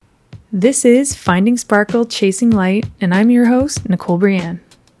This is Finding Sparkle, Chasing Light, and I'm your host, Nicole Brienne.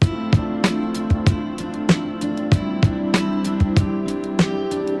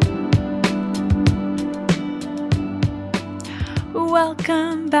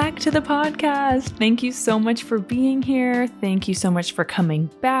 Welcome back to the podcast. Thank you so much for being here. Thank you so much for coming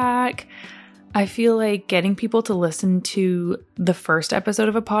back. I feel like getting people to listen to the first episode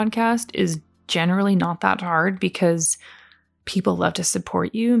of a podcast is generally not that hard because people love to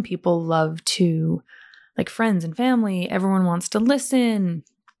support you and people love to, like friends and family, everyone wants to listen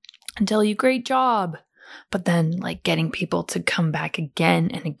and tell you great job. But then like getting people to come back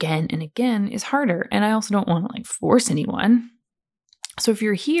again and again and again is harder. And I also don't want to like force anyone. So if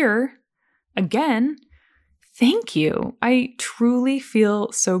you're here again, thank you. I truly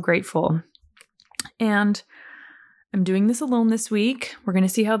feel so grateful. And I'm doing this alone this week. We're going to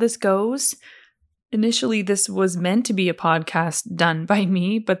see how this goes. Initially, this was meant to be a podcast done by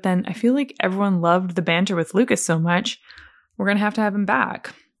me, but then I feel like everyone loved the banter with Lucas so much, we're going to have him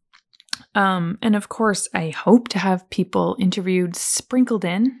back. And of course, I hope to have people interviewed sprinkled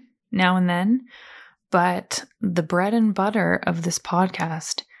in now and then, but the bread and butter of this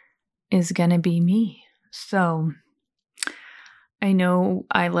podcast is going to be me. So I know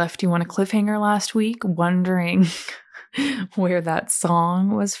I left you on a cliffhanger last week, wondering where that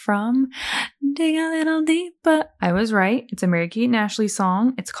song was from. Dig a little deeper. I was right. It's a Mary-Kate and Ashley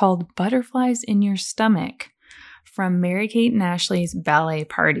song. It's called Butterflies in Your Stomach from Mary-Kate and Ashley's Ballet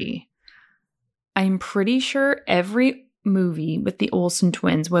Party. I'm pretty sure every movie with the Olsen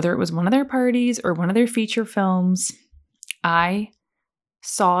twins, whether it was one of their parties or one of their feature films, I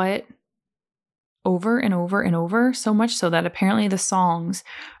saw it over and over and over, so much so that apparently the songs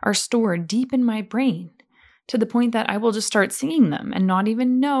are stored deep in my brain, to the point that I will just start singing them and not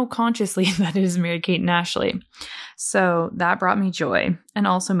even know consciously that it is Mary-Kate and Ashley. So that brought me joy and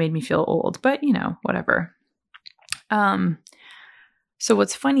also made me feel old, but you know, whatever. So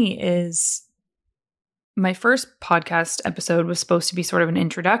what's funny is my first podcast episode was supposed to be sort of an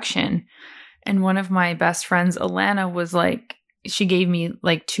introduction. And one of my best friends, Alana, was like, she gave me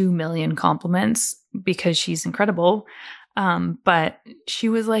like 2 million compliments because she's incredible. But she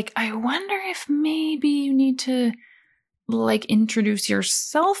was like, I wonder if maybe you need to like introduce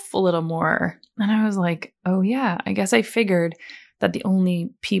yourself a little more. And I was like, oh yeah, I guess I figured that the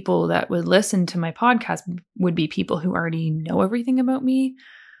only people that would listen to my podcast would be people who already know everything about me.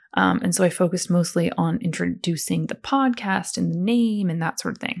 And so I focused mostly on introducing the podcast and the name and that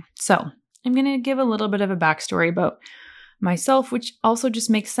sort of thing. So I'm going to give a little bit of a backstory about myself, which also just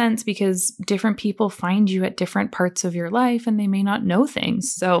makes sense because different people find you at different parts of your life and they may not know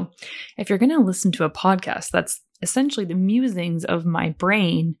things. So if you're going to listen to a podcast that's essentially the musings of my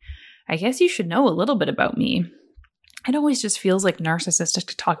brain, I guess you should know a little bit about me. It always just feels like narcissistic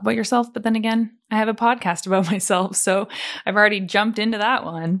to talk about yourself, but then again, I have a podcast about myself, so I've already jumped into that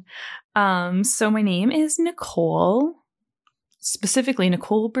one. So my name is Nicole, specifically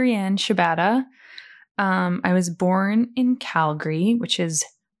Nicole Brienne Shabata. I was born in Calgary, which is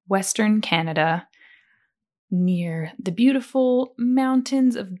Western Canada, near the beautiful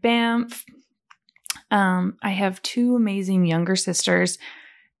mountains of Banff. I have 2 amazing younger sisters,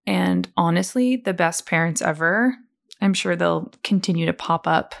 and honestly, the best parents ever. I'm sure they'll continue to pop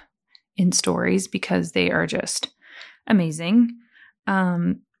up in stories because they are just amazing.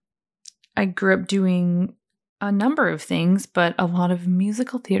 I grew up doing a number of things, but a lot of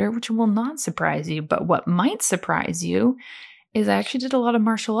musical theater, which will not surprise you. But what might surprise you is I actually did a lot of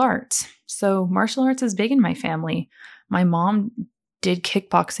martial arts. So martial arts is big in my family. My mom did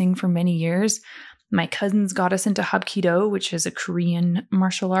kickboxing for many years. My cousins got us into Hapkido, which is a Korean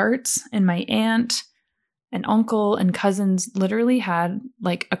martial arts. And my aunt and uncle and cousins literally had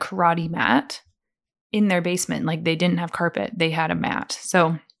like a karate mat in their basement. Like they didn't have carpet. They had a mat.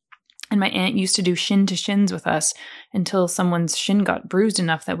 And my aunt used to do shin to shins with us until someone's shin got bruised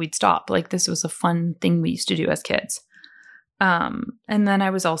enough that we'd stop. Like this was a fun thing we used to do as kids. And then I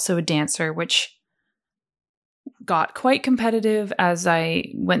was also a dancer, which got quite competitive as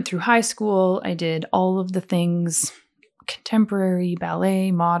I went through high school. I did all of the things: contemporary,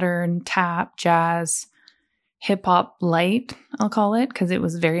 ballet, modern, tap, jazz, hip hop light, I'll call it, because it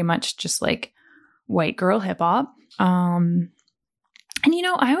was very much just like white girl hip hop. And you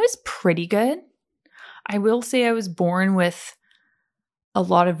know, I was pretty good. I will say I was born with a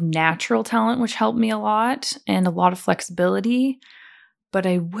lot of natural talent, which helped me a lot, and a lot of flexibility. But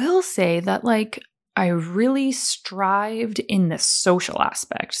I will say that like I really strived in the social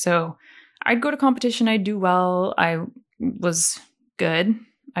aspect. So I'd go to competition, I'd do well. I was good.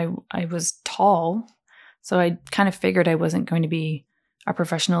 I was tall. So I kind of figured I wasn't going to be a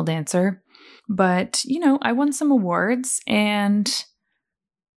professional dancer. But, I won some awards and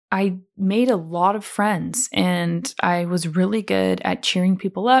I made a lot of friends, and I was really good at cheering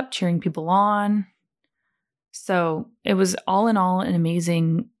people up, cheering people on. So it was all in all an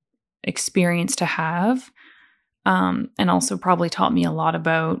amazing experience to have. And also probably taught me a lot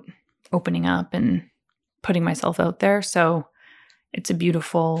about opening up and putting myself out there. So it's a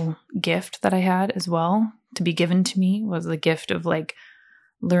beautiful gift that I had as well. To be given to me was the gift of like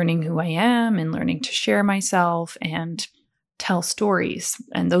learning who I am and learning to share myself and tell stories.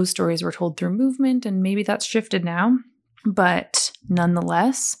 And those stories were told through movement, and maybe that's shifted now. But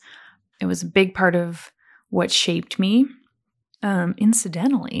nonetheless, it was a big part of what shaped me.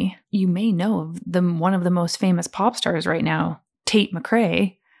 Incidentally, you may know of one of the most famous pop stars right now, Tate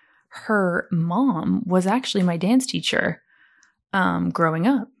McRae. Her mom was actually my dance teacher growing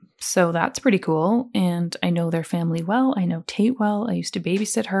up. So that's pretty cool. And I know their family well. I know Tate well. I used to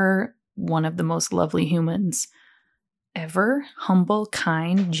babysit her. One of the most lovely humans ever. Humble,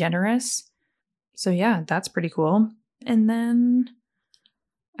 kind, generous. So yeah, that's pretty cool. And then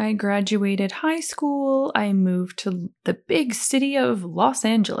I graduated high school. I moved to the big city of Los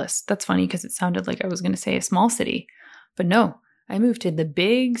Angeles. That's funny because it sounded like I was going to say a small city. But no, I moved to the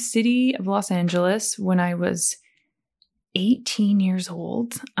big city of Los Angeles when I was 18 years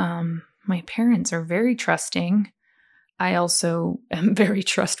old. My parents are very trusting. I also am very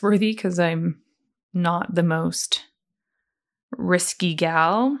trustworthy because I'm not the most risky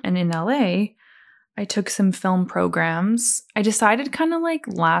gal. And in LA, I took some film programs. I decided kind of like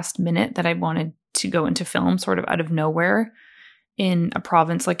last minute that I wanted to go into film sort of out of nowhere in a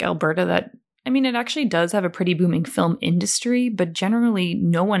province like Alberta that, it actually does have a pretty booming film industry, but generally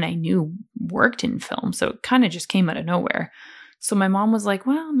no one I knew worked in film. So it kind of just came out of nowhere. So my mom was like,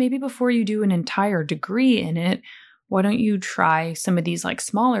 well, maybe before you do an entire degree in it, why don't you try some of these like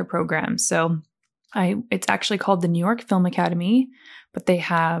smaller programs? So it's actually called the New York Film Academy, but they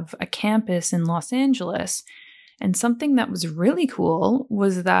have a campus in Los Angeles. And something that was really cool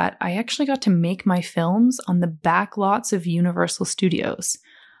was that I actually got to make my films on the back lots of Universal Studios.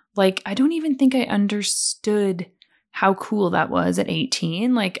 Like, I don't even think I understood how cool that was at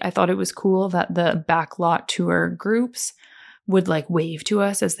 18. Like, I thought it was cool that the backlot tour groups would like wave to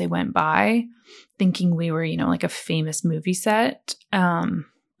us as they went by, thinking we were, like a famous movie set.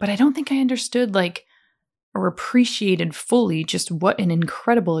 But I don't think I understood like or appreciated fully just what an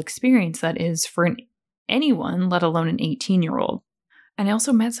incredible experience that is for anyone, let alone an 18-year-old. And I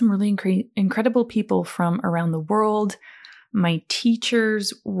also met some really incredible people from around the world. My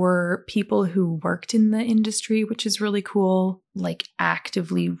teachers were people who worked in the industry, which is really cool, like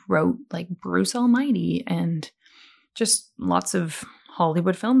actively wrote like Bruce Almighty and just lots of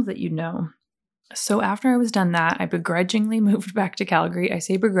Hollywood films that you know. So after I was done that, I begrudgingly moved back to Calgary. I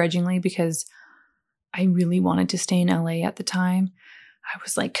say begrudgingly because I really wanted to stay in LA at the time. I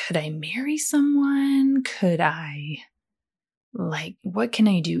was like, could I marry someone? Could I, what can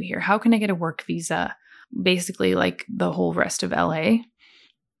I do here? How can I get a work visa? Basically, like the whole rest of LA.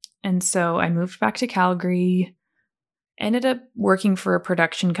 And so I moved back to Calgary, ended up working for a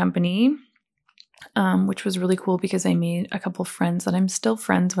production company, which was really cool because I made a couple friends that I'm still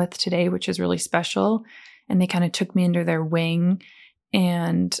friends with today, which is really special. And they kind of took me under their wing.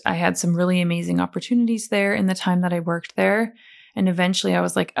 And I had some really amazing opportunities there in the time that I worked there. And eventually I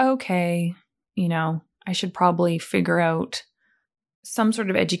was like, okay, I should probably figure out some sort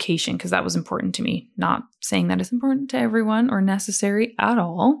of education because that was important to me. Not saying that it's important to everyone or necessary at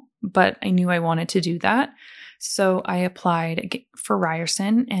all, but I knew I wanted to do that. So I applied for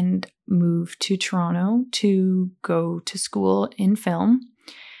Ryerson and moved to Toronto to go to school in film.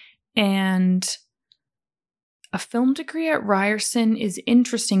 And a film degree at Ryerson is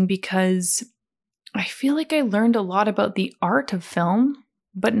interesting because I feel like I learned a lot about the art of film,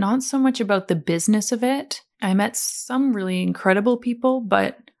 but not so much about the business of it. I met some really incredible people,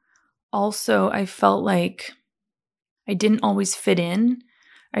 but also I felt like I didn't always fit in.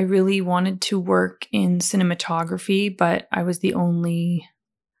 I really wanted to work in cinematography, but I was the only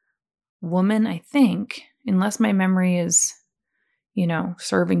woman, I think, unless my memory is,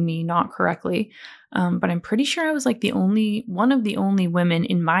 serving me not correctly. But I'm pretty sure I was like one of the only women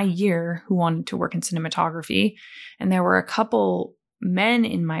in my year who wanted to work in cinematography. And there were a couple men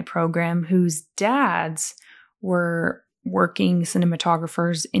in my program whose dads were working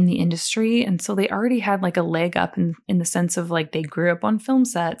cinematographers in the industry. And so they already had like a leg up in the sense of like they grew up on film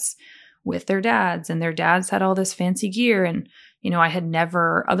sets with their dads, and their dads had all this fancy gear. And, I had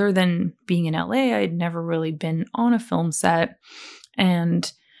never, other than being in LA, I had never really been on a film set.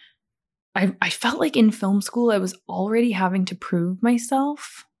 And I felt like in film school, I was already having to prove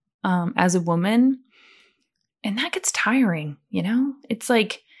myself as a woman. And that gets tiring, you know? It's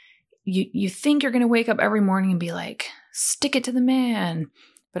like you think you're going to wake up every morning and be like, stick it to the man.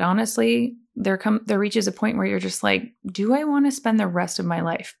 But honestly, there reaches a point where you're just like, do I want to spend the rest of my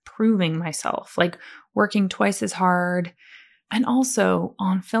life proving myself, like working twice as hard? And also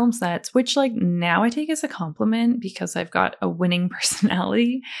on film sets, which like now I take as a compliment because I've got a winning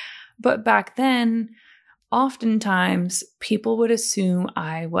personality. But back then, oftentimes people would assume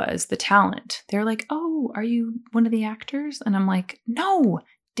I was the talent. They're like, oh, are you one of the actors? And I'm like, no,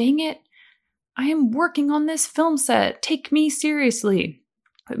 dang it. I am working on this film set. Take me seriously.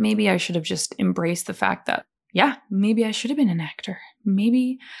 But maybe I should have just embraced the fact that, yeah, maybe I should have been an actor.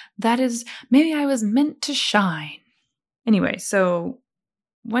 Maybe I was meant to shine. Anyway, so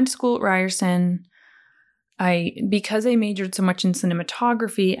went to school at Ryerson. Because I majored so much in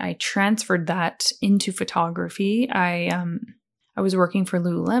cinematography, I transferred that into photography. I was working for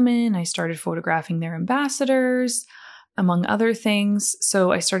Lululemon. I started photographing their ambassadors, among other things.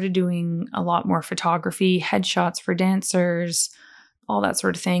 So I started doing a lot more photography, headshots for dancers, all that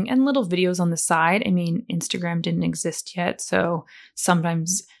sort of thing, and little videos on the side. I mean, Instagram didn't exist yet, so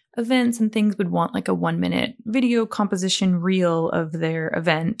sometimes events and things would want like a 1-minute video composition reel of their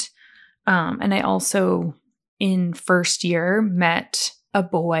event. And I also, in first year, met a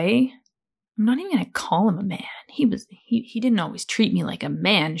boy. I'm not even going to call him a man. He didn't always treat me like a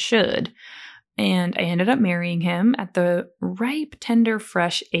man should. And I ended up marrying him at the ripe, tender,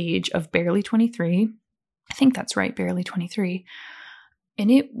 fresh age of barely 23. I think that's right, barely 23. And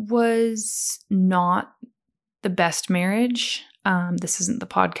it was not the best marriage. This isn't the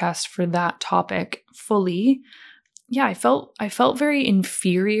podcast for that topic fully. Yeah, I felt very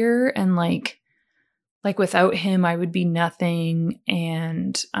inferior and like without him I would be nothing.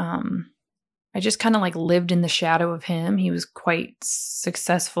 And I just kind of like lived in the shadow of him. He was quite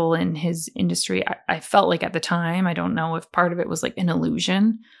successful in his industry. I felt like at the time. I don't know if part of it was like an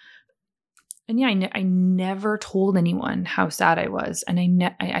illusion. And yeah, I never told anyone how sad I was. And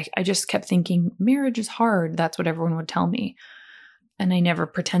I just kept thinking, marriage is hard. That's what everyone would tell me. And I never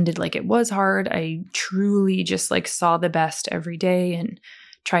pretended like it was hard. I truly just like saw the best every day and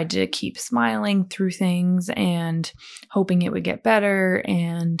tried to keep smiling through things and hoping it would get better.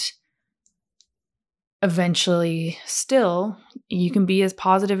 And eventually, still, you can be as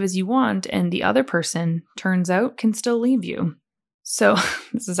positive as you want, and the other person, turns out, can still leave you. So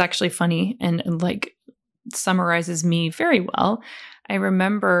this is actually funny and like summarizes me very well. I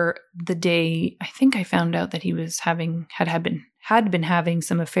remember the day I think I found out that he was had been having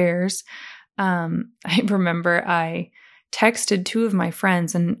some affairs. I remember I texted 2 of my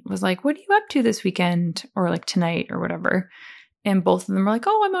friends and was like, "What are you up to this weekend?" or like tonight or whatever. And both of them were like,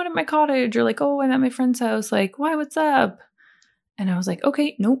 "Oh, I'm out at my cottage," or like, "Oh, I'm at my friend's house." Like, "Why? What's up?" And I was like,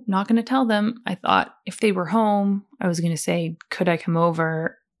 okay, nope, not going to tell them. I thought if they were home, I was going to say, could I come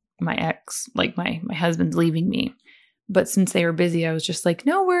over? My ex, like my husband's leaving me. But since they were busy, I was just like,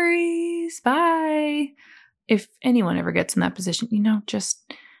 no worries, bye. If anyone ever gets in that position,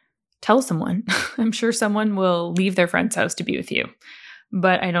 just tell someone. I'm sure someone will leave their friend's house to be with you.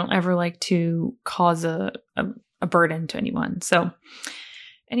 But I don't ever like to cause a burden to anyone. So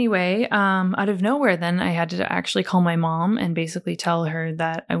anyway, out of nowhere, then I had to actually call my mom and basically tell her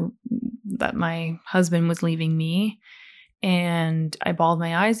that my husband was leaving me. And I bawled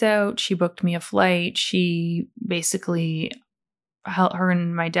my eyes out. She booked me a flight. She basically, her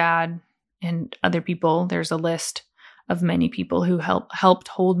and my dad and other people, there's a list of many people who helped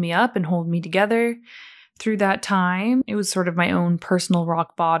hold me up and hold me together through that time. It was sort of my own personal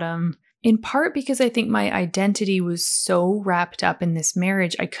rock bottom. In part because I think my identity was so wrapped up in this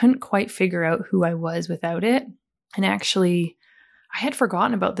marriage, I couldn't quite figure out who I was without it. And actually, I had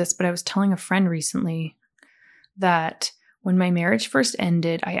forgotten about this, but I was telling a friend recently that when my marriage first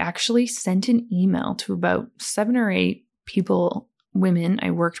ended, I actually sent an email to about 7 or 8 women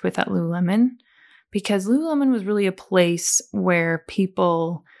I worked with at Lululemon, because Lululemon was really a place where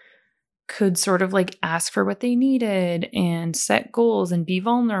people could sort of like ask for what they needed and set goals and be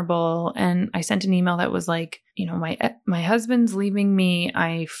vulnerable. And I sent an email that was like, my husband's leaving me.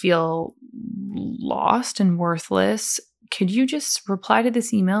 I feel lost and worthless. Could you just reply to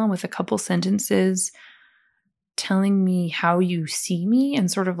this email with a couple sentences telling me how you see me and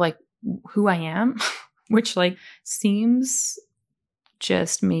sort of like who I am, which like seems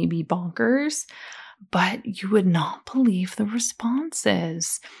just maybe bonkers, but you would not believe the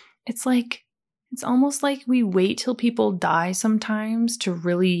responses. It's almost like we wait till people die sometimes to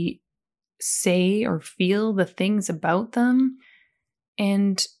really say or feel the things about them.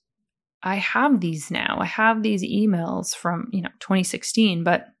 And I have these now. I have these emails from, 2016,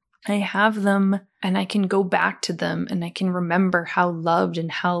 but I have them and I can go back to them and I can remember how loved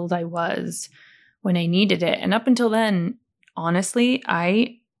and held I was when I needed it. And up until then, honestly,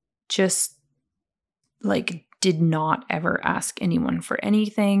 I just did not ever ask anyone for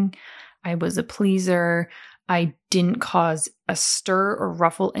anything. I was a pleaser. I didn't cause a stir or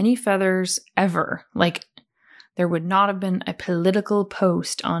ruffle any feathers ever. There would not have been a political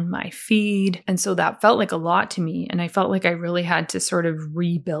post on my feed. And so that felt like a lot to me. And I felt like I really had to sort of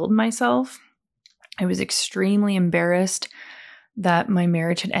rebuild myself. I was extremely embarrassed that my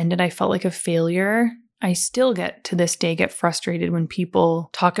marriage had ended. I felt like a failure. I still to this day, get frustrated when people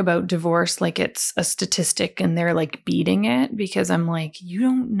talk about divorce like it's a statistic and they're beating it, because I'm like, you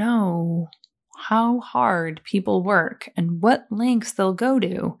don't know how hard people work and what lengths they'll go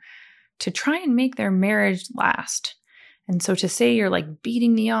to try and make their marriage last. And so to say you're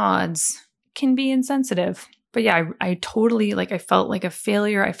beating the odds can be insensitive. But yeah, I totally, I felt like a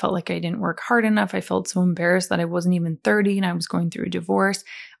failure. I felt like I didn't work hard enough. I felt so embarrassed that I wasn't even 30 and I was going through a divorce.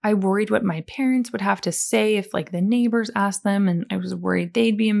 I worried what my parents would have to say if the neighbors asked them, and I was worried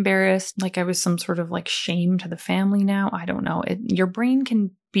they'd be embarrassed. I was some sort of shame to the family now. I don't know. Your brain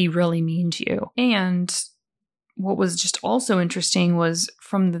can be really mean to you. And what was just also interesting was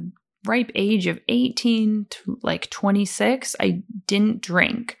from the ripe age of 18 to 26, I didn't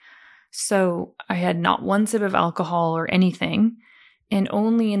drink. So I had not one sip of alcohol or anything. And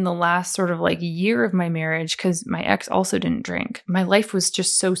only in the last sort of year of my marriage, because my ex also didn't drink, my life was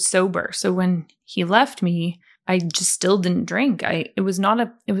just so sober. So when he left me, I just still didn't drink. It was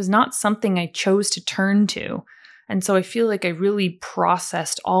not something I chose to turn to. And so I feel like I really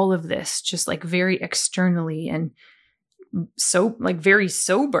processed all of this just very externally and so very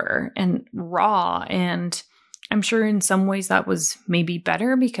sober and raw. And I'm sure in some ways that was maybe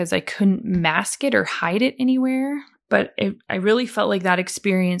better because I couldn't mask it or hide it anywhere. But I really felt like that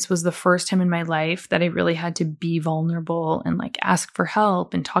experience was the first time in my life that I really had to be vulnerable and ask for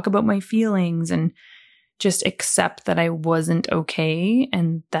help and talk about my feelings and just accept that I wasn't okay,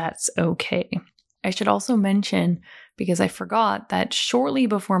 and that's okay. I should also mention, because I forgot, that shortly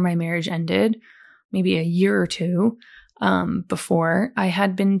before my marriage ended, maybe a year or two before, I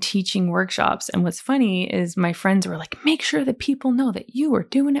had been teaching workshops. And what's funny is my friends were like, make sure that people know that you were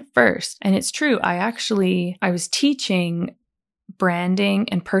doing it first. And it's true. I was teaching branding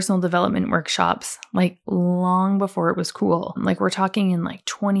and personal development workshops long before it was cool. We're talking in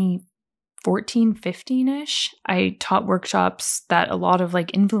 2014, 15-ish. I taught workshops that a lot of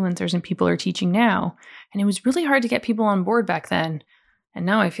influencers and people are teaching now. And it was really hard to get people on board back then. And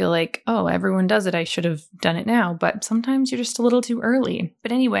now I feel like, oh, everyone does it. I should have done it now. But sometimes you're just a little too early.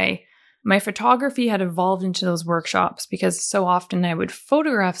 But anyway, my photography had evolved into those workshops because so often I would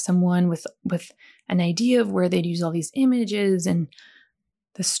photograph someone with an idea of where they'd use all these images and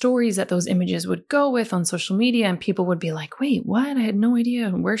the stories that those images would go with on social media. And people would be like, wait, what? I had no idea.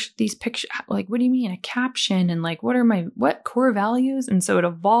 Where should these pictures, what do you mean? A caption? And what core values? And so it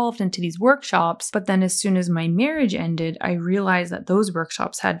evolved into these workshops. But then as soon as my marriage ended, I realized that those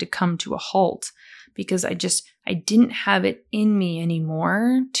workshops had to come to a halt because I didn't have it in me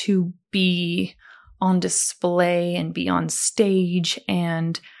anymore to be on display and be on stage.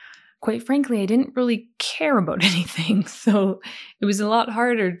 And quite frankly, I didn't really care about anything. So it was a lot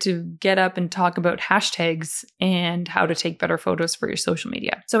harder to get up and talk about hashtags and how to take better photos for your social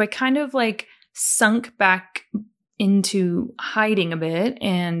media. So I kind of sunk back into hiding a bit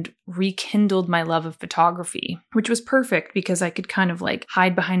and rekindled my love of photography, which was perfect because I could kind of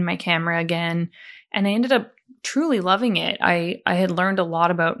hide behind my camera again. And I ended up truly loving it. I had learned a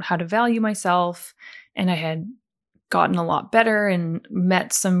lot about how to value myself, and I had gotten a lot better and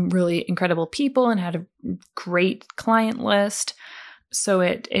met some really incredible people and had a great client list. So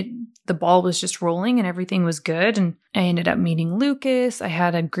the ball was just rolling and everything was good. And I ended up meeting Lucas. I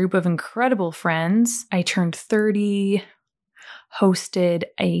had a group of incredible friends. I turned 30, hosted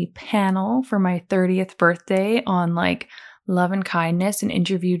a panel for my 30th birthday on love and kindness, and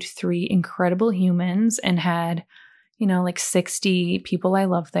interviewed 3 incredible humans and had 60 people I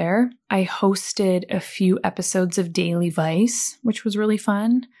love there. I hosted a few episodes of Daily Vice, which was really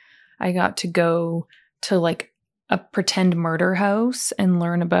fun. I got to go to a pretend murder house and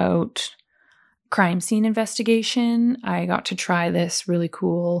learn about crime scene investigation. I got to try this really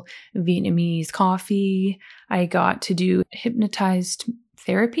cool Vietnamese coffee. I got to do hypnotized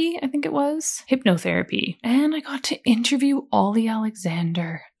therapy, I think it was. Hypnotherapy. And I got to interview Ollie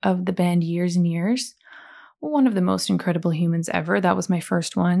Alexander of the band Years and Years. One of the most incredible humans ever. That was my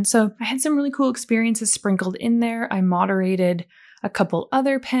first one. So I had some really cool experiences sprinkled in there. I moderated a couple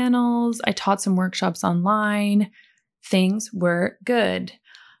other panels. I taught some workshops online. Things were good.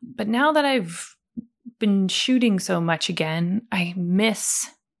 But now that I've been shooting so much again, I miss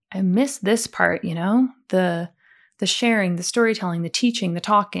this part, the sharing, the storytelling, the teaching, the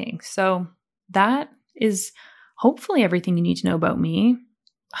talking. So that is hopefully everything you need to know about me.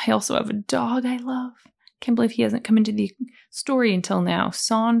 I also have a dog I love. Can't believe he hasn't come into the story until now.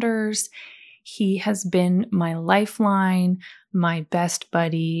 Saunders. He has been my lifeline, my best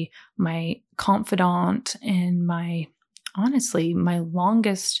buddy, my confidant, and my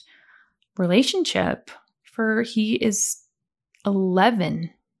longest relationship. He is 11.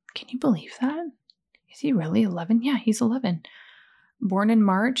 Can you believe that? Is he really 11? Yeah, he's 11. Born in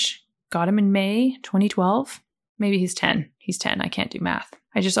March, got him in May 2012. Maybe he's 10. He's 10. I can't do math.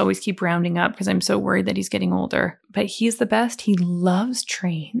 I just always keep rounding up because I'm so worried that he's getting older. But he's the best. He loves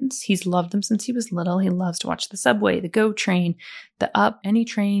trains. He's loved them since he was little. He loves to watch the subway, the GO train, the Up, any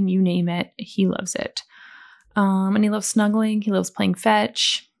train, you name it. He loves it. And he loves snuggling. He loves playing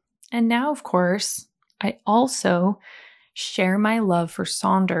fetch. And now, of course, I also share my love for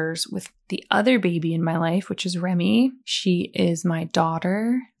Saunders with the other baby in my life, which is Remy. She is my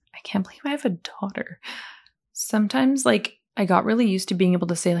daughter. I can't believe I have a daughter. Sometimes, I got really used to being able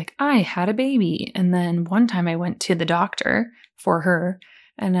to say, I had a baby. And then one time I went to the doctor for her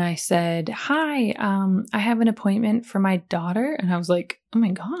and I said, hi, I have an appointment for my daughter. And I was like, oh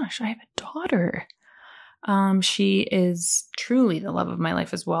my gosh, I have a daughter. She is truly the love of my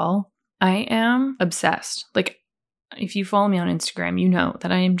life as well. I am obsessed. If you follow me on Instagram, you know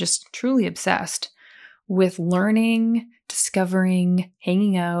that I am just truly obsessed with learning, discovering,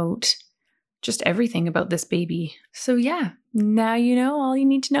 hanging out, just everything about this baby. So yeah, now you know all you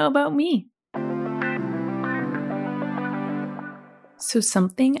need to know about me. So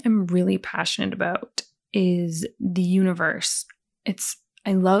something I'm really passionate about is the universe.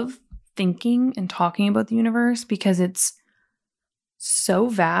 I love thinking and talking about the universe because it's so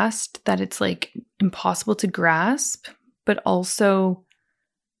vast that it's impossible to grasp, but also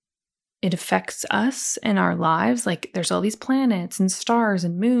it affects us and our lives. There's all these planets and stars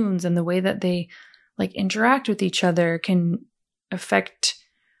and moons, and the way that they interact with each other can affect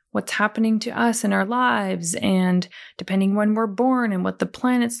what's happening to us in our lives. And depending when we're born and what the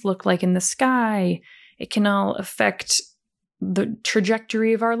planets look like in the sky, it can all affect the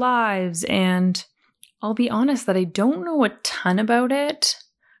trajectory of our lives. And I'll be honest that I don't know a ton about it,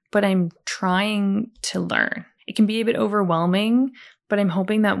 but I'm trying to learn. It can be a bit overwhelming, but I'm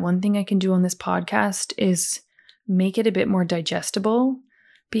hoping that one thing I can do on this podcast is make it a bit more digestible,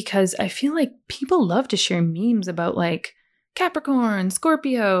 because I feel like people love to share memes about Capricorn,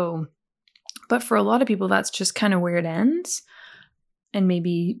 Scorpio, but for a lot of people, that's just kind of where it ends. And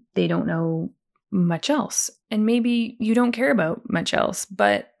maybe they don't know much else. And maybe you don't care about much else.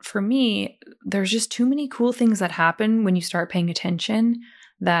 But for me, there's just too many cool things that happen when you start paying attention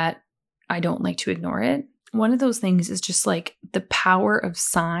that I don't like to ignore it. One of those things is just the power of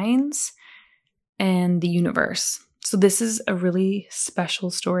signs and the universe. So this is a really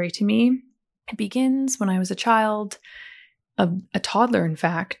special story to me. It begins when I was a child, a toddler, in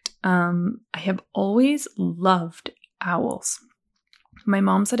fact. I have always loved owls. My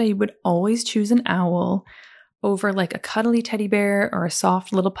mom said I would always choose an owl over a cuddly teddy bear or a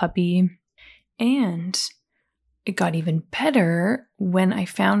soft little puppy. And it got even better when I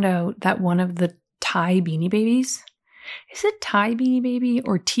found out that one of the Ty Beanie Babies, is it Ty Beanie Baby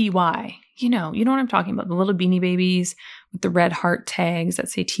or TY? You know what I'm talking about, the little Beanie Babies with the red heart tags that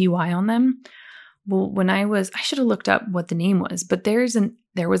say TY on them. Well, I should have looked up what the name was, but there was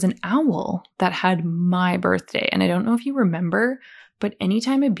an owl that had my birthday. And I don't know if you remember, but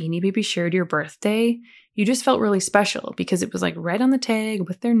anytime a Beanie Baby shared your birthday, you just felt really special because it was right on the tag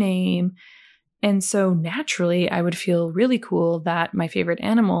with their name. And so naturally, I would feel really cool that my favorite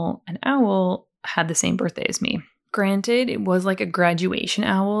animal, an owl, had the same birthday as me. Granted, it was a graduation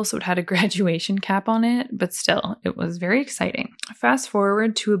owl, so it had a graduation cap on it, but still, it was very exciting. Fast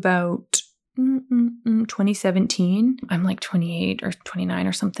forward to about 2017. I'm 28 or 29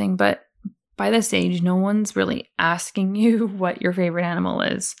 or something, but by this age, no one's really asking you what your favorite animal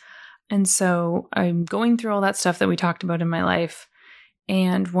is. And so I'm going through all that stuff that we talked about in my life.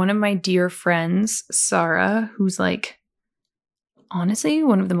 And one of my dear friends, Sarah, who's honestly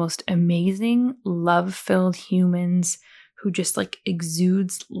one of the most amazing, love-filled humans who just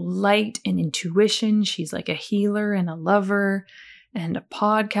exudes light and intuition. She's a healer and a lover and a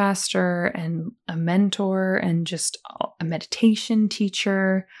podcaster and a mentor and just a meditation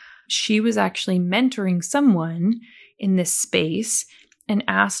teacher. She was actually mentoring someone in this space, and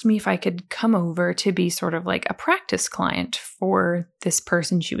asked me if I could come over to be sort of like a practice client for this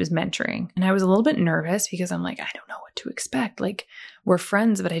person she was mentoring. And I was a little bit nervous because I'm like, I don't know what to expect. Like, we're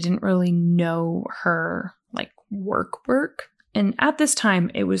friends, but I didn't really know her like work. And at this time,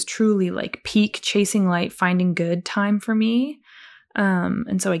 it was truly like peak chasing light, finding good time for me.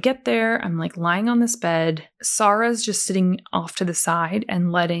 And so I get there, I'm like lying on this bed. Sarah's just sitting off to the side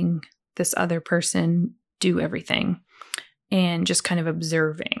and letting this other person do everything and just kind of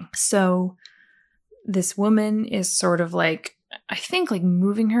observing. So this woman is sort of like, I think like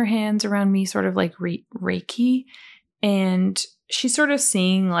moving her hands around me, sort of like Reiki. And she's sort of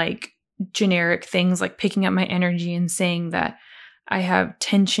seeing like generic things, like picking up my energy and saying that I have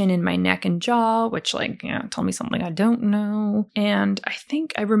tension in my neck and jaw, which like, tell me something I don't know. And I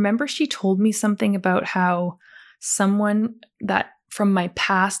think I remember she told me something about how someone that from my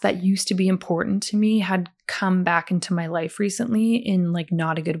past that used to be important to me had come back into my life recently in like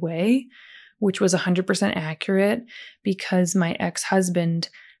not a good way, which was 100% accurate because my ex-husband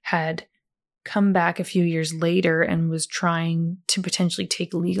had come back a few years later and was trying to potentially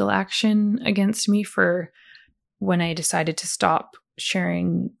take legal action against me for when I decided to stop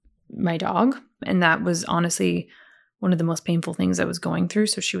sharing my dog. And that was honestly one of the most painful things I was going through.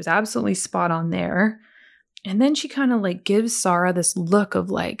 So she was absolutely spot on there. And then she kind of like gives Sarah this look of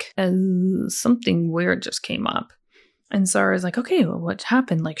like, something weird just came up. And Sarah's like, okay, well, what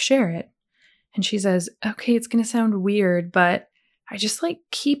happened? Like, share it. And she says, okay, it's going to sound weird, but I just like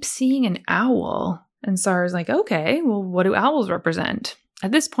keep seeing an owl. And Sarah's like, okay, well, what do owls represent?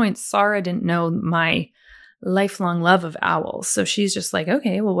 At this point, Sarah didn't know my lifelong love of owls. So she's just like,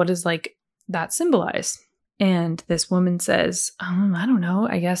 okay, well, what does like that symbolize? And this woman says, I don't know.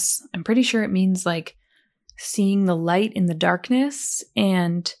 I guess I'm pretty sure it means like seeing the light in the darkness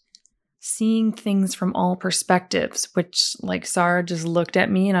and seeing things from all perspectives, which like Sarah just looked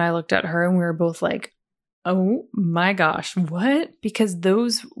at me and I looked at her and we were both like, oh my gosh, what? Because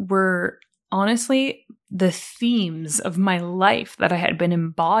those were honestly the themes of my life that I had been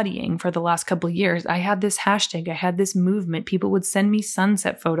embodying for the last couple of years. I had this hashtag, I had this movement. People would send me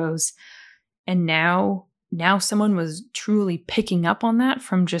sunset photos. And now someone was truly picking up on that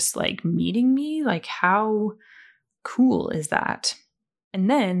from just like meeting me. Like, how cool is that? And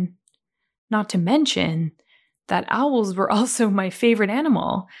then, not to mention that owls were also my favorite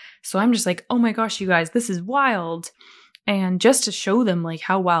animal. So I'm just like, oh my gosh, you guys, this is wild. And just to show them like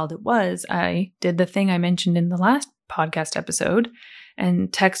how wild it was, I did the thing I mentioned in the last podcast episode and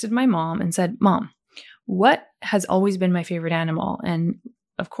texted my mom and said, Mom, what has always been my favorite animal? And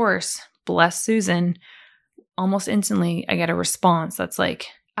of course, bless Susan, almost instantly I get a response that's like,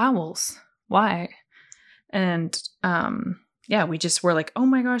 owls. Why? And we just were like, oh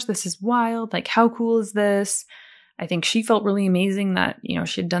my gosh, this is wild. Like, how cool is this? I think she felt really amazing that,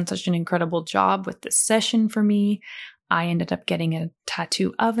 she had done such an incredible job with this session for me. I ended up getting a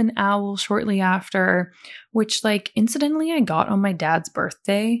tattoo of an owl shortly after, which like incidentally I got on my dad's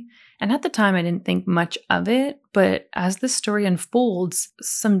birthday. And at the time I didn't think much of it, but as the story unfolds,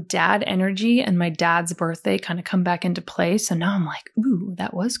 some dad energy and my dad's birthday kind of come back into play. So now I'm like, ooh,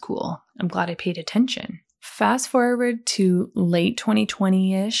 that was cool. I'm glad I paid attention. Fast forward to late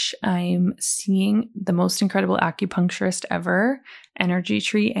 2020-ish, I'm seeing the most incredible acupuncturist ever, Energy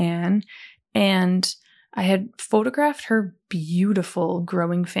Tree Anne, and I had photographed her beautiful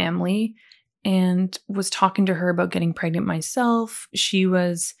growing family and was talking to her about getting pregnant myself. She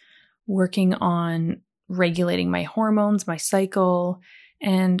was working on regulating my hormones, my cycle,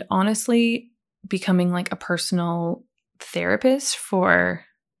 and honestly becoming like a personal therapist for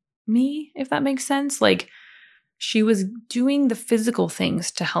me, if that makes sense. Like, she was doing the physical things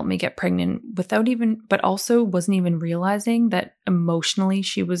to help me get pregnant but also wasn't even realizing that emotionally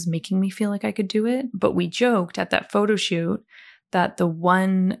she was making me feel like I could do it. But we joked at that photo shoot that the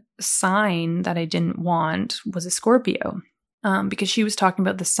one sign that I didn't want was a Scorpio, because she was talking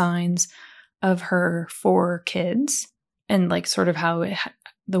about the signs of her 4 kids and like sort of how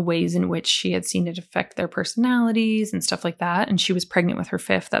the ways in which she had seen it affect their personalities and stuff like that. And she was pregnant with her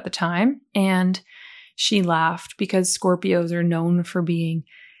 5th at the time. And she laughed because Scorpios are known for being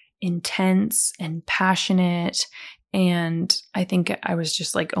intense and passionate. And I think I was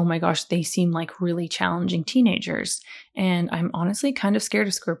just like, oh my gosh, they seem like really challenging teenagers. And I'm honestly kind of scared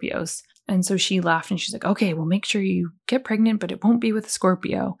of Scorpios. And so she laughed and she's like, okay, well, make sure you get pregnant, but it won't be with a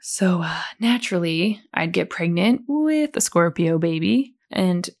Scorpio. So naturally, I'd get pregnant with a Scorpio baby.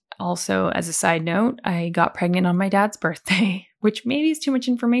 And also, as a side note, I got pregnant on my dad's birthday, which maybe is too much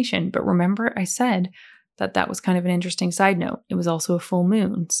information. But remember, I said that was kind of an interesting side note. It was also a full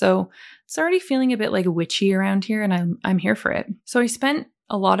moon. So it's already feeling a bit like witchy around here, and I'm here for it. So I spent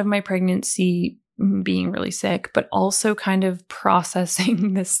a lot of my pregnancy being really sick, but also kind of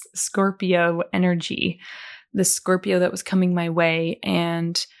processing this Scorpio energy, this Scorpio that was coming my way.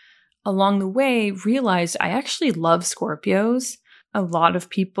 And along the way, realized I actually love Scorpios. A lot of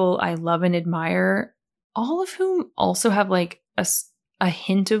people I love and admire, all of whom also have like a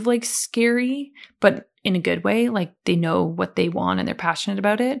hint of like scary, but in a good way. Like they know what they want and they're passionate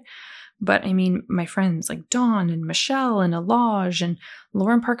about it. But I mean, my friends like Dawn and Michelle and Alaj and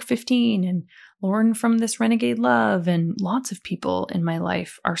Lauren Park 15 and Lauren from This Renegade Love, and lots of people in my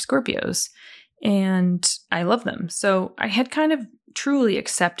life are Scorpios, and I love them. So I had kind of truly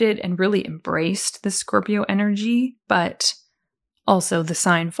accepted and really embraced the Scorpio energy, but also the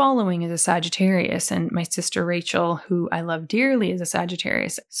sign following is a Sagittarius, and my sister Rachel, who I love dearly, is a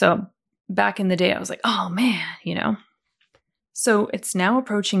Sagittarius. So back in the day, I was like, oh man, you know. So it's now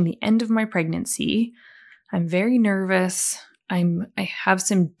approaching the end of my pregnancy. I'm very nervous. I have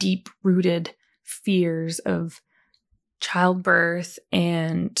some deep-rooted fears of childbirth,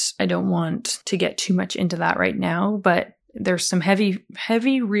 and I don't want to get too much into that right now, but there's some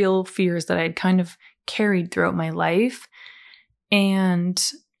heavy, real fears that I'd kind of carried throughout my life. And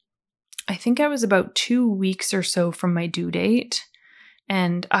I think I was about 2 weeks or so from my due date,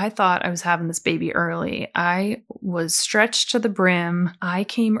 and I thought I was having this baby early. I was stretched to the brim. I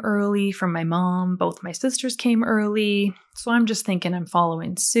came early from my mom. Both my sisters came early. So I'm just thinking I'm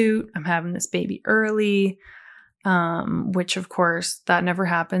following suit. I'm having this baby early, which of course that never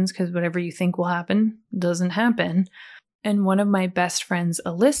happens, because whatever you think will happen doesn't happen. And one of my best friends,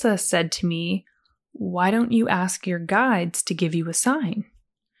 Alyssa, said to me, why don't you ask your guides to give you a sign?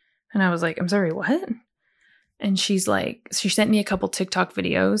 And I was like, I'm sorry, what? And she's like, she sent me a couple TikTok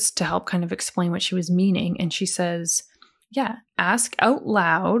videos to help kind of explain what she was meaning. And she says, yeah, ask out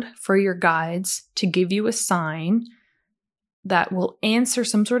loud for your guides to give you a sign that will answer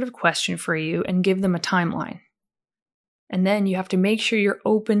some sort of question for you and give them a timeline. And then you have to make sure you're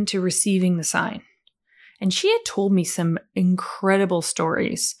open to receiving the sign. And she had told me some incredible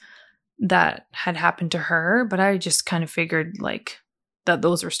stories that had happened to her, but I just kind of figured like that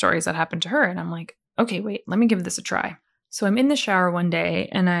those were stories that happened to her. And I'm like, okay, wait, let me give this a try. So I'm in the shower one day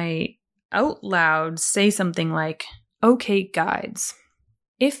and I out loud say something like, okay, guides,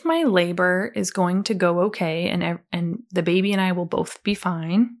 if my labor is going to go okay and the baby and I will both be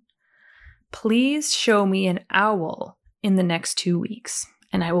fine, please show me an owl in the next 2 weeks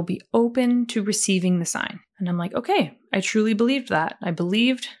and I will be open to receiving the sign. And I'm like, okay, I truly believed that. I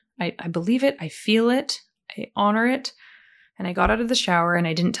believe it. I feel it. I honor it. And I got out of the shower and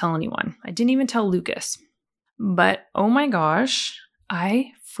I didn't tell anyone. I didn't even tell Lucas. But oh my gosh,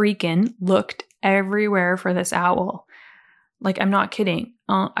 I freaking looked everywhere for this owl. Like, I'm not kidding.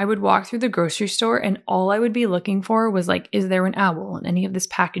 I would walk through the grocery store and all I would be looking for was like, is there an owl in any of this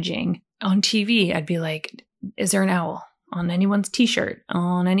packaging? On TV, I'd be like, is there an owl on anyone's t-shirt,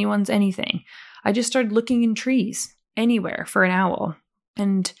 on anyone's anything? I just started looking in trees anywhere for an owl.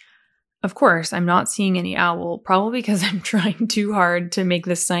 And of course, I'm not seeing any owl, probably because I'm trying too hard to make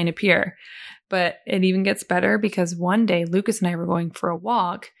this sign appear. But it even gets better because one day Lucas and I were going for a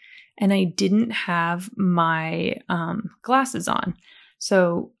walk and I didn't have my glasses on.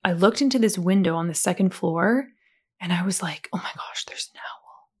 So I looked into this window on the second floor and I was like, oh my gosh, there's an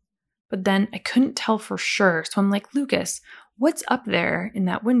owl. But then I couldn't tell for sure. So I'm like, Lucas, what's up there in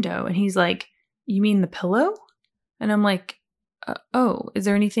that window? And he's like, you mean the pillow? And I'm like, oh, is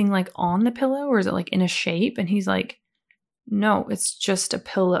there anything like on the pillow or is it like in a shape? And he's like, no, it's just a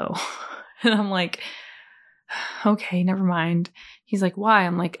pillow. And I'm like, okay, never mind. He's like, why?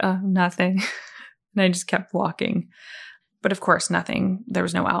 I'm like, nothing. And I just kept walking. But of course, nothing. There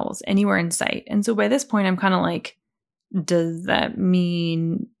was no owls anywhere in sight. And so by this point, I'm kind of like, does that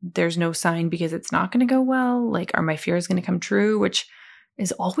mean there's no sign because it's not going to go well? Like, are my fears going to come true? Which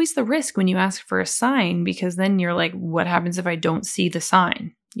is always the risk when you ask for a sign, because then you're like, what happens if I don't see the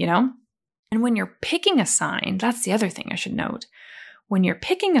sign, you know? And when you're picking a sign, that's the other thing I should note. When you're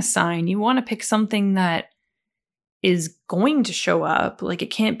picking a sign, you want to pick something that is going to show up. Like,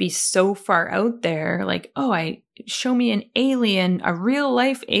 it can't be so far out there. Like, oh, show me an alien, a real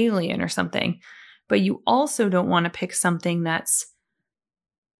life alien or something. But you also don't want to pick something that's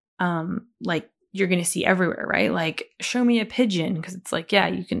like you're going to see everywhere, right? Like, show me a pigeon, because it's like, yeah,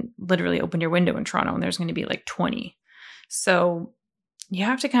 you can literally open your window in Toronto and there's going to be like 20. So you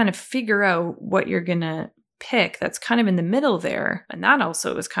have to kind of figure out what you're going to pick that's kind of in the middle there. And that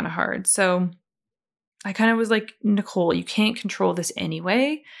also is kind of hard. So I kind of was like, Nicole, you can't control this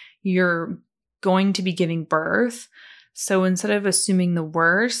anyway. You're going to be giving birth. So instead of assuming the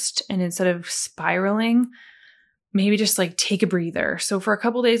worst and instead of spiraling, maybe just like take a breather. So for a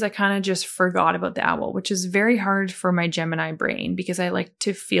couple days, I kind of just forgot about the owl, which is very hard for my Gemini brain because I like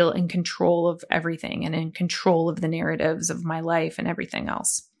to feel in control of everything and in control of the narratives of my life and everything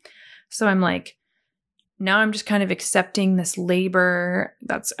else. So I'm like, now I'm just kind of accepting this labor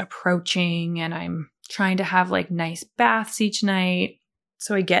that's approaching, and I'm trying to have like nice baths each night.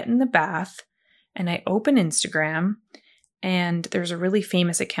 So I get in the bath and I open Instagram, and there's a really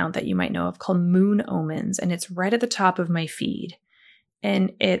famous account that you might know of called Moon Omens, and it's right at the top of my feed.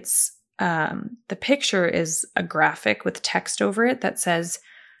 And it's the picture is a graphic with text over it that says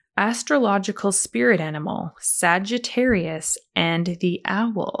astrological spirit animal, Sagittarius and the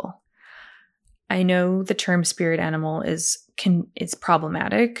owl. I know the term spirit animal is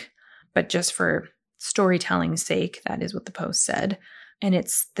problematic, but just for storytelling's sake, that is what the post said. And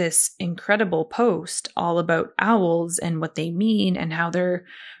it's this incredible post all about owls and what they mean and how they're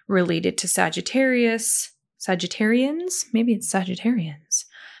related to Sagittarians. Maybe it's Sagittarians.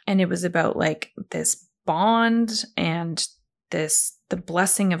 And it was about like this bond and the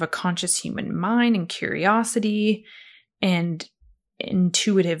blessing of a conscious human mind and curiosity and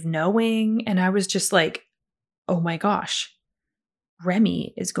intuitive knowing. And I was just like, oh my gosh,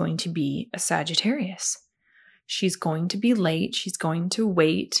 Remy is going to be a Sagittarius. She's going to be late. She's going to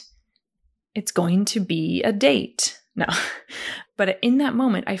wait. It's going to be a date. No. But in that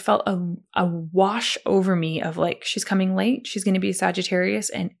moment, I felt a wash over me of like, she's coming late. She's going to be a Sagittarius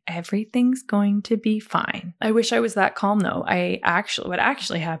and everything's going to be fine. I wish I was that calm though. What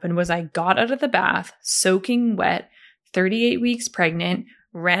actually happened was I got out of the bath, soaking wet, 38 weeks pregnant,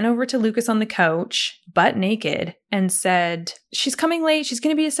 ran over to Lucas on the couch, butt naked, and said, she's coming late. She's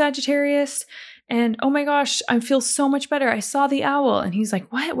going to be a Sagittarius. And oh my gosh, I feel so much better. I saw the owl. And he's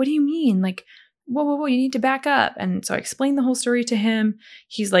like, what? What do you mean? Like, whoa, you need to back up. And so I explained the whole story to him.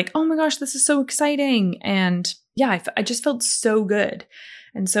 He's like, oh my gosh, this is so exciting. And yeah, I just felt so good.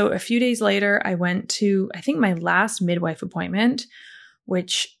 And so a few days later, I went to, I think, my last midwife appointment,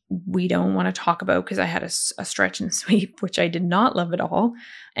 which we don't want to talk about because I had a stretch and sweep, which I did not love at all.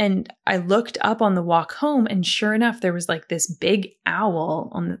 And I looked up on the walk home, and sure enough, there was like this big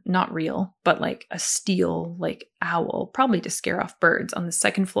owl not real, but like a steel like owl, probably to scare off birds, on the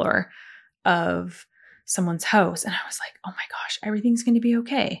second floor of someone's house. And I was like, oh my gosh, everything's going to be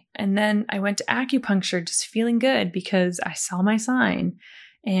okay. And then I went to acupuncture just feeling good because I saw my sign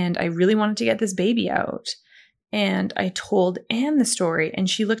and I really wanted to get this baby out. And I told Anne the story, and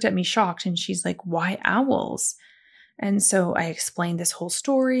she looked at me shocked, and she's like, why owls? And so I explained this whole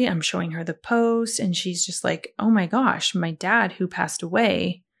story. I'm showing her the post, and she's just like, oh my gosh, my dad who passed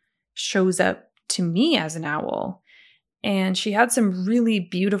away shows up to me as an owl. And she had some really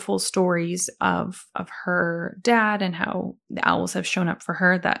beautiful stories of her dad and how the owls have shown up for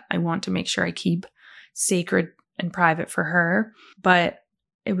her that I want to make sure I keep sacred and private for her. But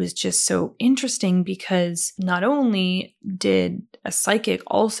it was just so interesting because not only did a psychic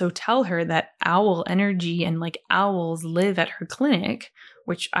also tell her that owl energy and like owls live at her clinic,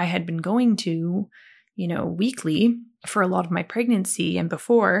 which I had been going to, weekly for a lot of my pregnancy and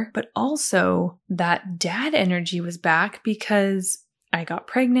before, but also that dad energy was back because I got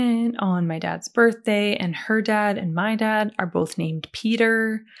pregnant on my dad's birthday, and her dad and my dad are both named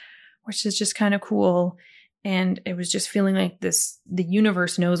Peter, which is just kind of cool. And it was just feeling like the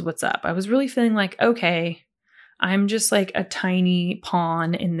universe knows what's up. I was really feeling like, okay, I'm just like a tiny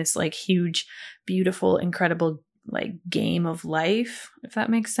pawn in this like huge, beautiful, incredible like game of life, if that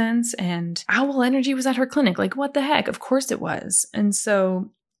makes sense. And owl energy was at her clinic. Like, what the heck? Of course it was. And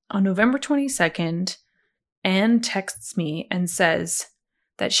so on November 22nd, Anne texts me and says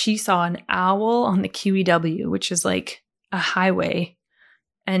that she saw an owl on the QEW, which is like a highway.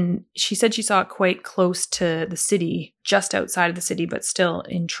 And she said she saw it quite close to the city, just outside of the city, but still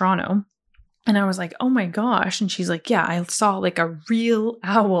in Toronto. And I was like, oh my gosh. And she's like, yeah, I saw like a real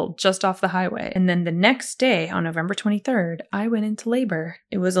owl just off the highway. And then the next day on November 23rd, I went into labor.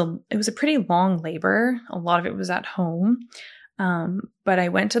 It was a pretty long labor. A lot of it was at home. But I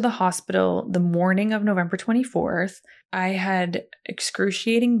went to the hospital the morning of November 24th. I had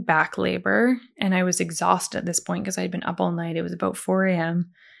excruciating back labor, and I was exhausted at this point because I'd been up all night. It was about 4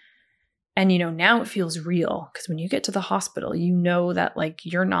 a.m. And, now it feels real because when you get to the hospital, you know that like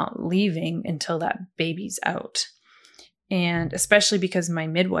you're not leaving until that baby's out. And especially because my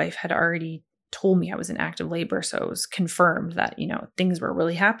midwife had already told me I was in active labor. So it was confirmed that, things were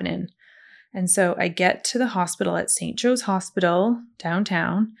really happening. And so I get to the hospital at St. Joe's Hospital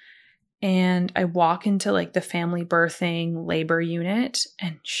downtown, and I walk into like the family birthing labor unit.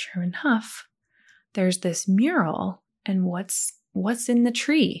 And sure enough, there's this mural, and what's in the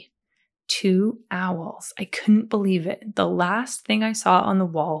tree? 2 owls. I couldn't believe it. The last thing I saw on the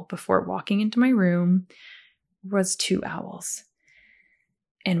wall before walking into my room was 2 owls.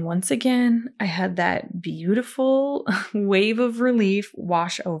 And once again, I had that beautiful wave of relief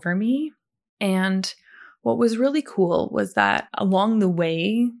wash over me. And what was really cool was that along the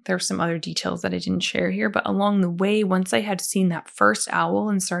way, there's some other details that I didn't share here, but along the way, once I had seen that first owl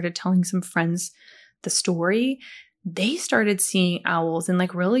and started telling some friends the story, they started seeing owls in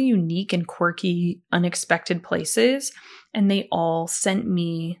like really unique and quirky, unexpected places. And they all sent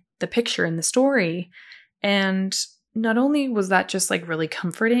me the picture and the story. And not only was that just like really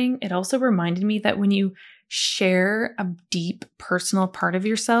comforting, it also reminded me that when you share a deep personal part of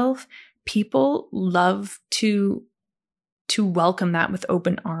yourself, people love to welcome that with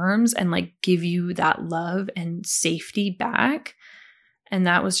open arms and like give you that love and safety back. And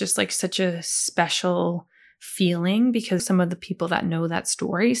that was just like such a special feeling, because some of the people that know that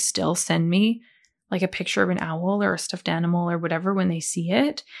story still send me like a picture of an owl or a stuffed animal or whatever when they see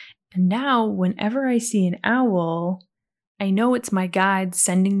it. And now whenever I see an owl, I know it's my guide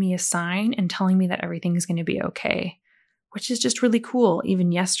sending me a sign and telling me that everything is going to be okay, which is just really cool.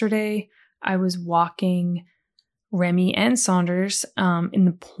 Even yesterday, I was walking Remy and Saunders in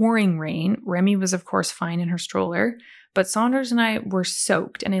the pouring rain. Remy was, of course, fine in her stroller, but Saunders and I were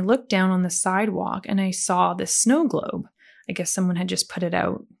soaked. And I looked down on the sidewalk and I saw this snow globe. I guess someone had just put it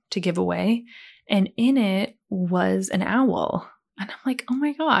out to give away. And in it was an owl. And I'm like, oh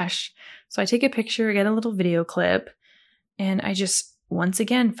my gosh. So I take a picture, get a little video clip, and I just once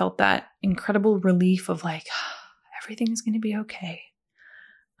again felt that incredible relief of like, everything's going to be okay.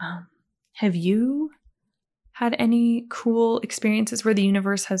 Have you had any cool experiences where the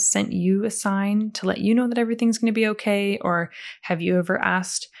universe has sent you a sign to let you know that everything's going to be okay? Or have you ever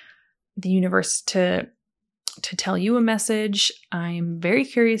asked the universe to tell you a message? I'm very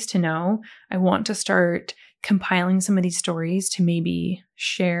curious to know. I want to start compiling some of these stories to maybe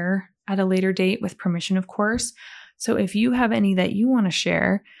share at a later date with permission, of course. So if you have any that you want to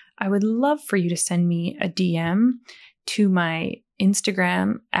share, I would love for you to send me a DM to my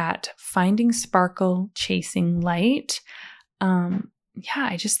Instagram at Finding Sparkle Chasing Light.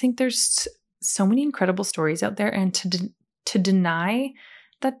 I just think there's so many incredible stories out there, and to deny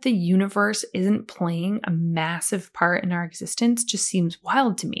that the universe isn't playing a massive part in our existence just seems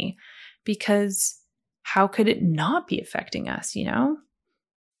wild to me, because how could it not be affecting us, you know?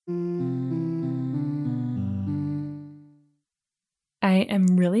 I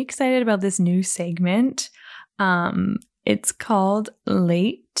am really excited about this new segment. It's called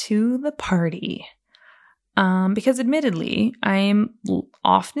Late to the Party. Because admittedly, I'm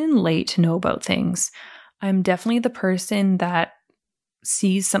often late to know about things. I'm definitely the person that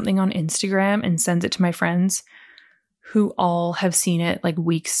sees something on Instagram and sends it to my friends who all have seen it like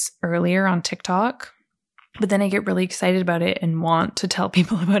weeks earlier on TikTok. But then I get really excited about it and want to tell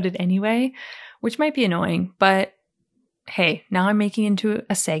people about it anyway, which might be annoying, but hey, now I'm making into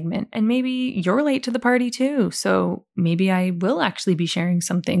a segment, and maybe you're late to the party too. So maybe I will actually be sharing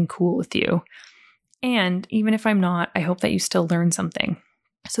something cool with you. And even if I'm not, I hope that you still learn something.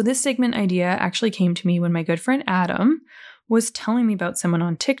 So this segment idea actually came to me when my good friend Adam was telling me about someone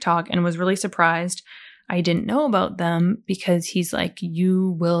on TikTok and was really surprised I didn't know about them, because he's like,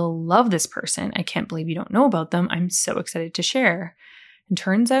 you will love this person. I can't believe you don't know about them. I'm so excited to share. And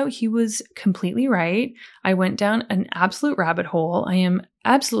turns out he was completely right. I went down an absolute rabbit hole. I am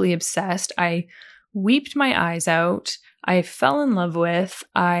absolutely obsessed. I weeped my eyes out. I fell in love with.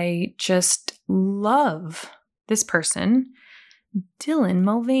 I just love this person, Dylan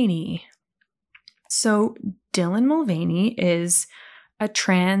Mulvaney. So Dylan Mulvaney is a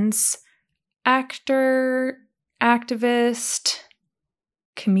trans actor, activist,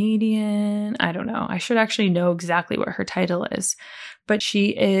 comedian. I don't know. I should actually know exactly what her title is. But she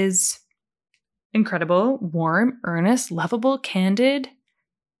is incredible, warm, earnest, lovable, candid,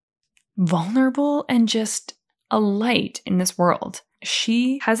 vulnerable, and just a light in this world.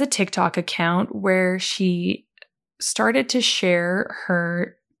 She has a TikTok account where she started to share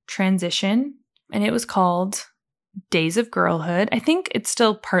her transition, and it was called Days of Girlhood. I think it's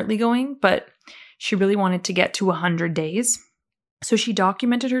still partly going, but she really wanted to get to 100 days. So she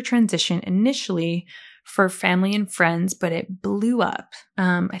documented her transition initially for family and friends, but it blew up.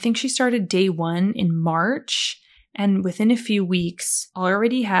 I think she started day 1 in March, and within a few weeks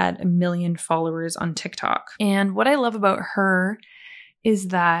already had 1 million followers on TikTok. And what I love about her is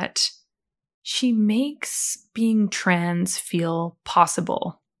that she makes being trans feel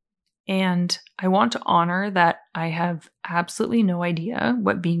possible. And I want to honor that I have absolutely no idea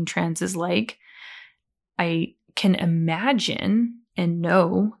what being trans is like. I can imagine and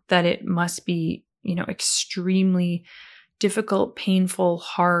know that it must be, extremely difficult, painful,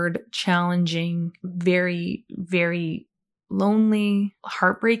 hard, challenging, very, very lonely,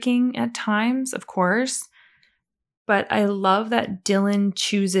 heartbreaking at times, of course. But I love that Dylan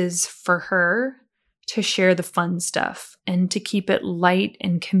chooses for her to share the fun stuff and to keep it light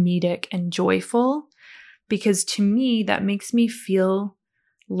and comedic and joyful, because to me, that makes me feel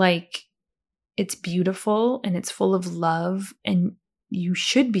like it's beautiful and it's full of love, and you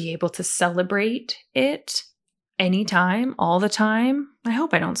should be able to celebrate it anytime, all the time. I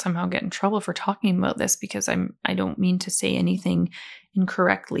hope I don't somehow get in trouble for talking about this, because I don't mean to say anything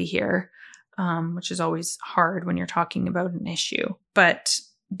incorrectly here, which is always hard when you're talking about an issue. But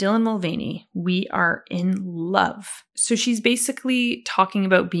Dylan Mulvaney, we are in love. So she's basically talking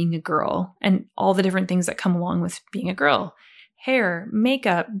about being a girl and all the different things that come along with being a girl. Hair,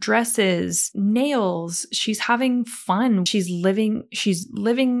 makeup, dresses, nails. She's having fun. She's living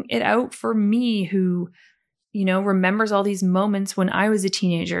it out for me, who, remembers all these moments when I was a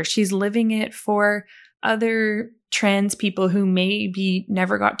teenager. She's living it for other trans people who maybe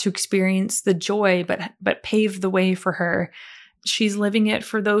never got to experience the joy, but paved the way for her. She's living it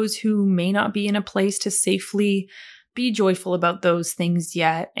for those who may not be in a place to safely be joyful about those things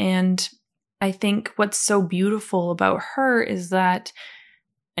yet. And I think what's so beautiful about her is that,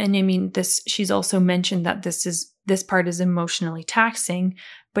 and I mean, she's also mentioned that this part is emotionally taxing,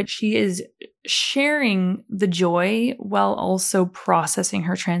 but she is sharing the joy while also processing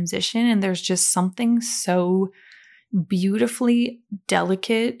her transition. And there's just something so beautifully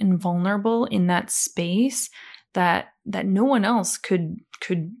delicate and vulnerable in that space that no one else could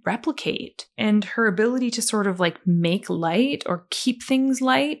replicate. And her ability to sort of like make light or keep things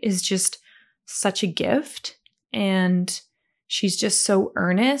light is just such a gift. And she's just so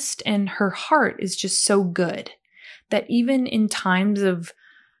earnest, and her heart is just so good that even in times of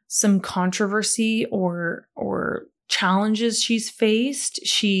some controversy or challenges she's faced,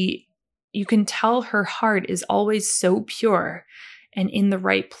 you can tell her heart is always so pure and in the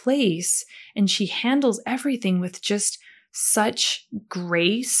right place. And she handles everything with just such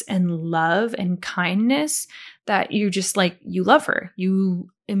grace and love and kindness that you just you love her. You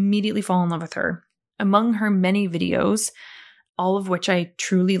immediately fall in love with her. Among her many videos, all of which I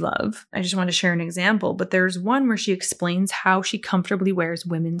truly love, I just want to share an example, but there's one where she explains how she comfortably wears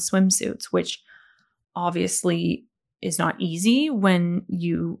women's swimsuits, which obviously is not easy when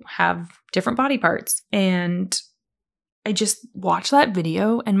you have different body parts. And I just watched that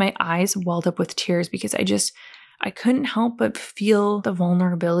video and my eyes welled up with tears, because I couldn't help but feel the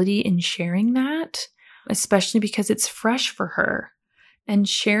vulnerability in sharing that, especially because it's fresh for her. And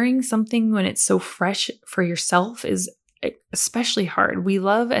sharing something when it's so fresh for yourself is especially hard. We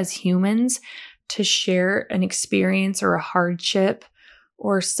love as humans to share an experience or a hardship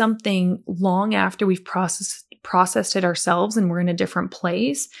or something long after we've processed it ourselves and we're in a different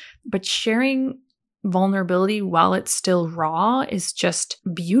place. But sharing vulnerability while it's still raw is just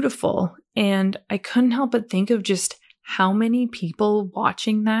beautiful. And I couldn't help but think of just how many people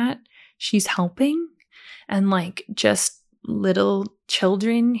watching that she's helping, and just little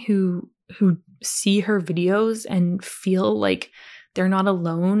children who see her videos and feel like they're not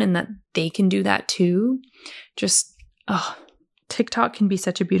alone and that they can do that too. TikTok can be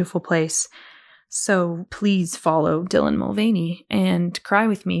such a beautiful place. So please follow Dylan Mulvaney and cry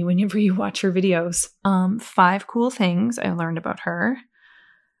with me whenever you watch her videos. 5 cool things I learned about her.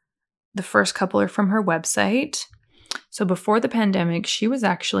 The first couple are from her website. So before the pandemic, she was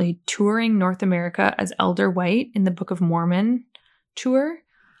actually touring North America as Elder White in the Book of Mormon tour.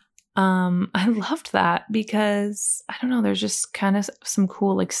 I loved that because, I don't know, there's just kind of some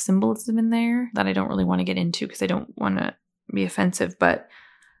cool symbolism in there that I don't really want to get into because I don't want to be offensive, but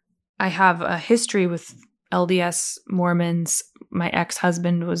I have a history with LDS Mormons. My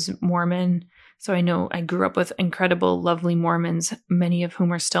ex-husband was Mormon, so I know I grew up with incredible, lovely Mormons, many of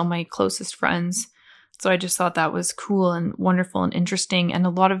whom are still my closest friends. So I just thought that was cool and wonderful and interesting. And a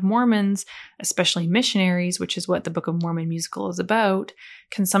lot of Mormons, especially missionaries, which is what the Book of Mormon musical is about,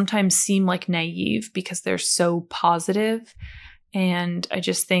 can sometimes seem naive because they're so positive. And I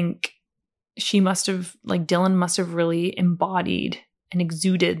just think Dylan must have really embodied and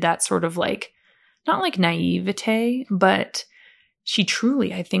exuded that sort of not naivete, but she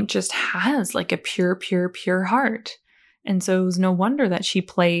truly, I think, just has a pure, pure, pure heart. And so it was no wonder that she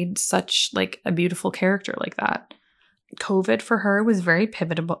played such a beautiful character like that. COVID for her was very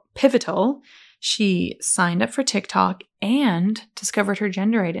pivotal. She signed up for TikTok and discovered her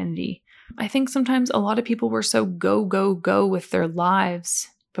gender identity. I think sometimes a lot of people were so go, go, go with their lives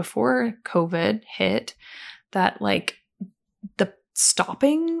before COVID hit that like the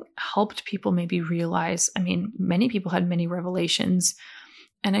stopping helped people maybe realize, I mean, many people had many revelations.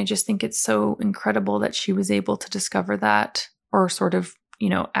 And I just think it's so incredible that she was able to discover that, or sort of,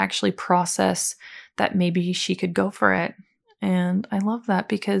 actually process that maybe she could go for it. And I love that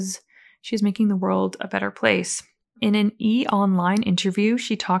because she's making the world a better place. In an E! Online interview,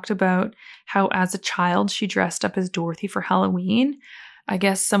 she talked about how as a child she dressed up as Dorothy for Halloween. I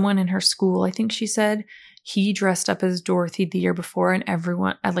guess someone in her school, I think she said, he dressed up as Dorothy the year before and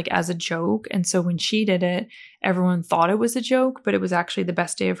everyone, like as a joke. And so when she did it, everyone thought it was a joke, but it was actually the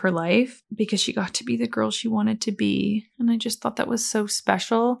best day of her life because she got to be the girl she wanted to be. And I just thought that was so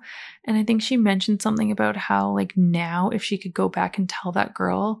special. And I think she mentioned something about how like now if she could go back and tell that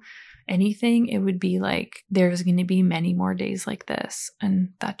girl anything, it would be like, there's going to be many more days like this. And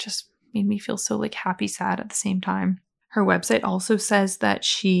that just made me feel so like happy, sad at the same time. Her website also says that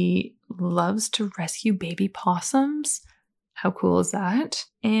she loves to rescue baby possums. How cool is that?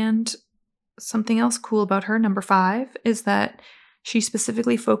 And something else cool about her, number 5, is that she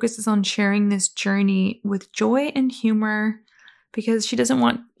specifically focuses on sharing this journey with joy and humor because she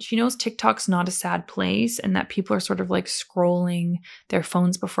knows TikTok's not a sad place and that people are sort of like scrolling their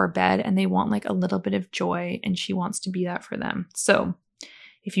phones before bed and they want like a little bit of joy, and she wants to be that for them. So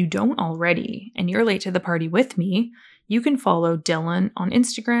if you don't already and you're late to the party with me, you can follow Dylan on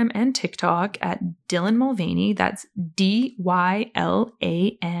Instagram and TikTok at Dylan Mulvaney. That's DYLAN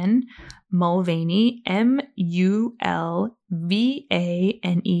Mulvaney, MULVANEY.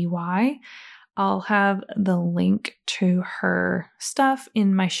 I'll have the link to her stuff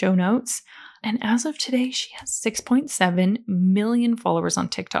in my show notes. And as of today, she has 6.7 million followers on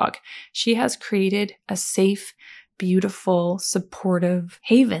TikTok. She has created a safe, beautiful, supportive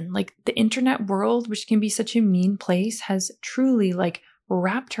haven. Like the internet world, which can be such a mean place, has truly like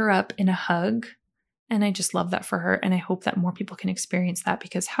wrapped her up in a hug. And I just love that for her. And I hope that more people can experience that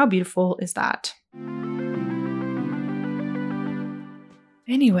because how beautiful is that?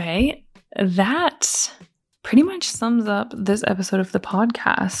 Anyway, that pretty much sums up this episode of the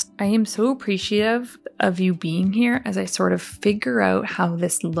podcast. I am so appreciative of you being here as I sort of figure out how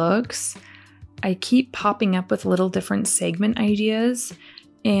this looks. I keep popping up with little different segment ideas,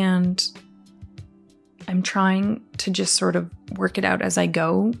 and I'm trying to just sort of work it out as I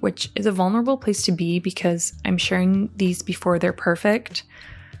go, which is a vulnerable place to be because I'm sharing these before they're perfect.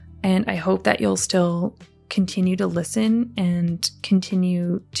 And I hope that you'll still continue to listen and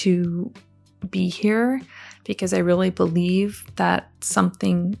continue to be here because I really believe that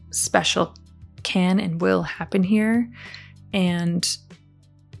something special can and will happen here. And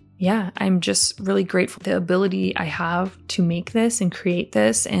yeah, I'm just really grateful for the ability I have to make this and create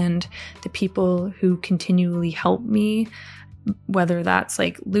this, and the people who continually help me, whether that's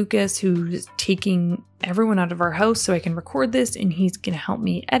like Lucas, who's taking everyone out of our house so I can record this, and he's going to help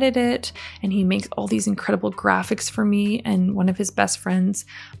me edit it, and he makes all these incredible graphics for me, and one of his best friends,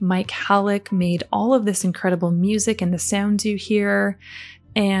 Mike Halleck, made all of this incredible music and the sounds you hear.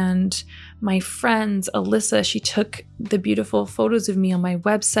 And my friends, Alyssa, she took the beautiful photos of me on my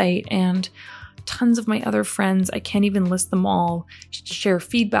website, and tons of my other friends, I can't even list them all, share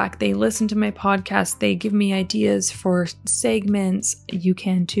feedback. They listen to my podcast. They give me ideas for segments. You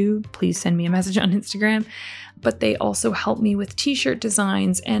can too. Please send me a message on Instagram. But they also help me with t-shirt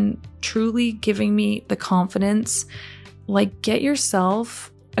designs and truly giving me the confidence. Like, get yourself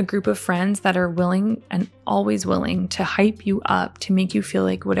a group of friends that are willing and always willing to hype you up, to make you feel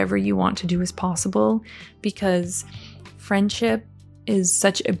like whatever you want to do is possible, because friendship is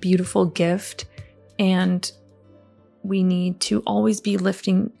such a beautiful gift and we need to always be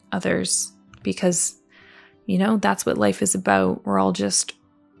lifting others because, that's what life is about. We're all just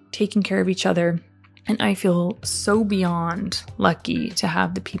taking care of each other. And I feel so beyond lucky to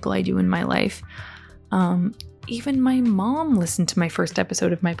have the people I do in my life. Even my mom listened to my first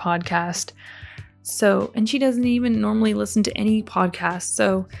episode of my podcast. And she doesn't even normally listen to any podcast.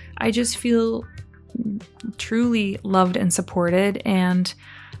 So I just feel truly loved and supported. And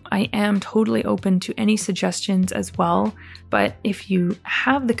I am totally open to any suggestions as well. But if you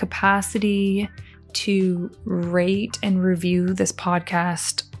have the capacity to rate and review this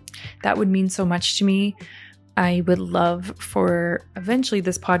podcast, that would mean so much to me. I would love for eventually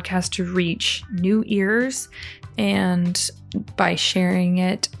this podcast to reach new ears, and by sharing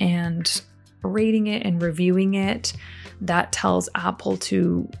it and rating it and reviewing it, that tells Apple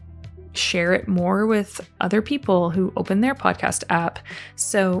to share it more with other people who open their podcast app.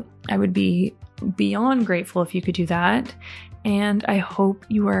 So I would be beyond grateful if you could do that. and I hope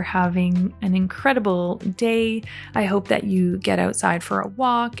you are having an incredible day. I hope that you get outside for a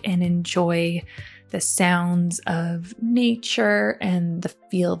walk and enjoy the sounds of nature and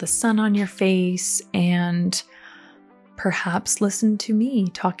feel the sun on your face, and perhaps listen to me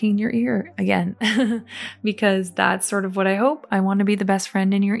talking in your ear again, because that's sort of what I hope. I want to be the best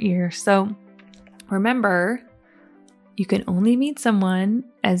friend in your ear. So remember, you can only meet someone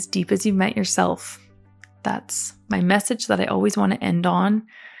as deep as you've met yourself. That's my message that I always want to end on.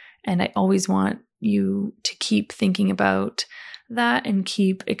 And I always want you to keep thinking about that and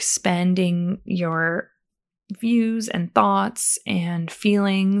keep expanding your views and thoughts and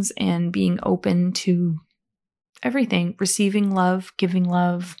feelings and being open to everything, receiving love, giving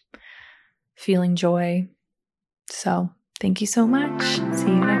love, feeling joy. So thank you so much. See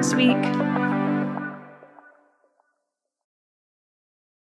you next week.